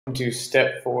To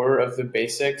step 4 of the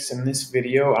basics. In this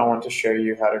video, I want to show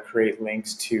you how to create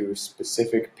links to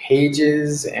specific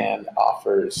pages and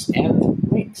offers and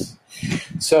links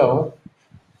so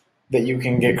that you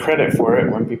can get credit for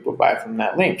it when people buy from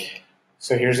that link.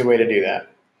 So here's a way to do that.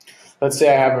 Let's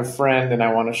say I have a friend and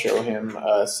I want to show him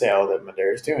a sale that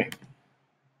Madera is doing.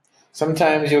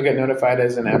 Sometimes you'll get notified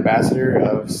as an ambassador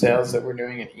of sales that we're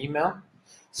doing in email.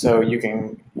 So you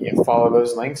can follow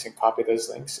those links and copy those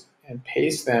links and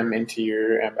paste them into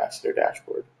your ambassador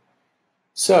dashboard.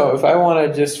 So if I want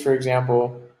to just, for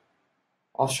example,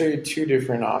 I'll show you two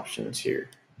different options here.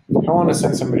 If I want to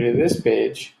send somebody to this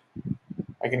page,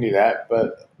 I can do that,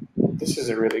 but this is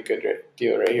a really good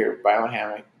deal right here. Buy one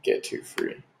hammock, get two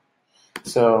free.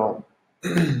 So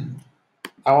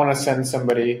I want to send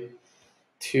somebody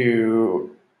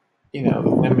to the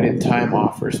limited time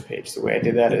offers page. The way I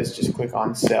did that is just click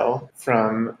on sell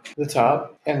from the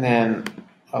top, and then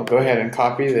I'll go ahead and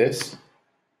copy this.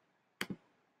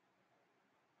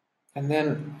 And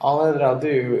then all that I'll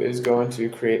do is go into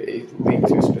create a link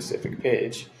to a specific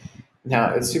page.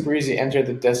 Now it's super easy, enter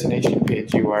the destination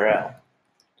page URL.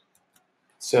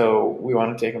 So we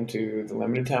want to take them to the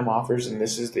limited time offers, and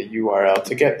this is the URL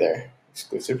to get there.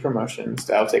 Exclusive promotions,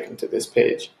 that'll take them to this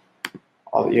page.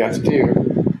 All that you have to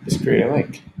do is create a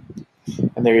link.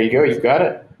 And there you go, you've got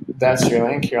it. That's your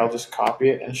link. Here, I'll just copy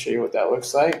it and show you what that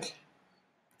looks like.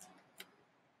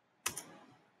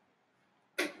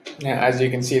 Now, as you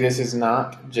can see, this is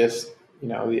not just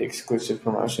the exclusive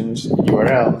promotions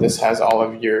URL. This has all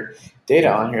of your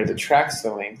data on here that tracks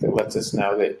the link, that lets us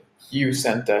know that you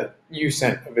sent a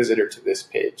visitor to this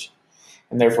page.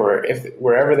 And therefore, if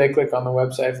wherever they click on the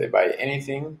website, if they buy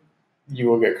anything, you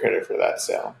will get credit for that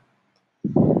sale.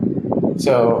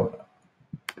 So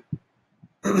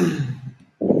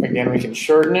again, we can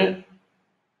shorten it,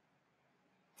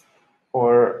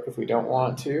 or if we don't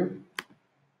want to,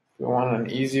 if we want an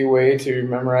easy way to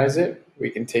memorize it, we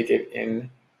can take it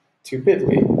into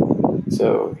bit.ly.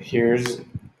 So here's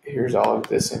all of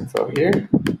this info here.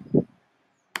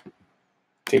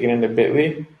 Take it into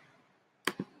bit.ly.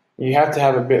 You have to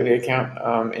have a bit.ly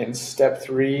account. In step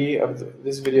 3 of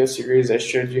this video series, I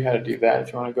showed you how to do that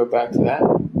if you want to go back to that.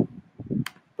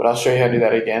 But I'll show you how to do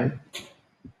that again.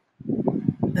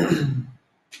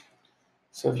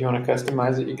 So if you want to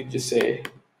customize it, you could just say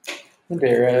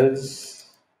Madera's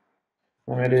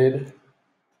Limited,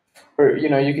 or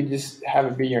you could just have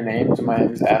it be your name. So my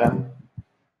name is Adam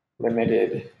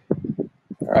Limited,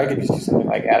 or I could just do something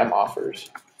like Adam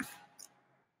Offers,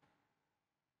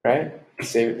 right?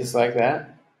 Save it just like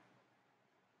that,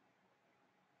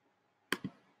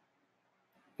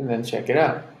 and then check it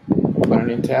out. Open a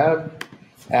new tab,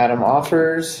 Adam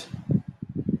Offers.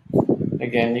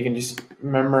 Again, you can just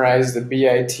memorize the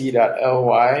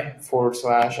bit.ly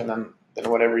 / and then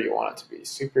whatever you want it to be.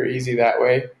 Super easy that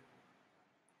way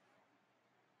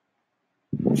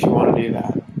if you want to do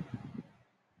that.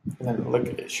 And then look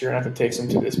at it. Sure enough, it takes them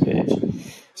to this page.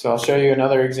 So I'll show you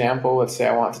another example. Let's say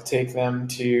I want to take them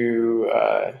to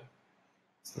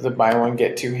the buy one,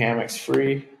 get two hammocks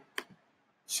free.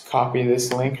 Just copy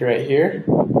this link right here,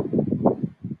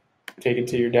 take it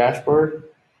to your dashboard,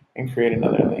 and create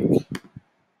another link.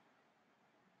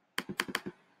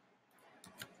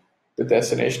 The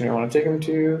destination we want to take them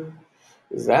to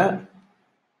is that.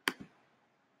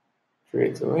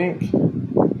 Create the link.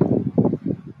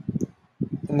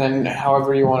 And then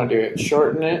however you want to do it,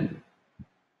 shorten it,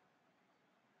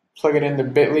 plug it into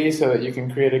bit.ly so that you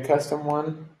can create a custom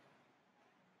one,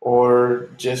 or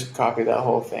just copy that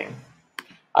whole thing.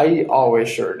 I always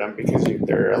shorten them because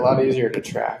they're a lot easier to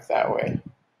track that way.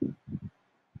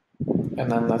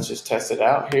 And then let's just test it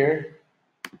out here,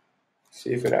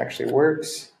 see if it actually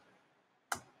works.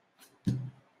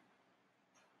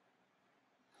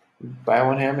 Buy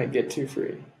one hammock, get two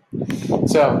free.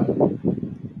 So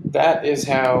that is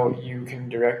how you can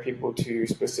direct people to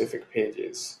specific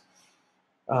pages.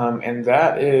 And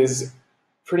that is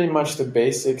pretty much the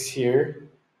basics here,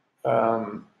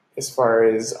 as far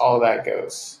as all that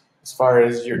goes. As far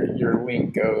as your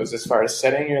link goes, as far as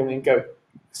setting your link up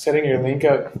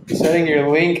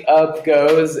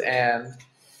goes, and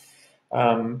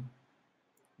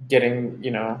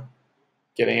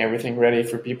getting everything ready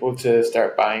for people to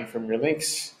start buying from your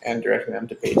links and directing them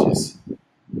to pages.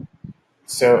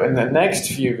 So in the next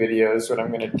few videos, what I'm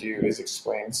going to do is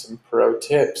explain some pro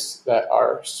tips that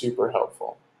are super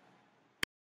helpful.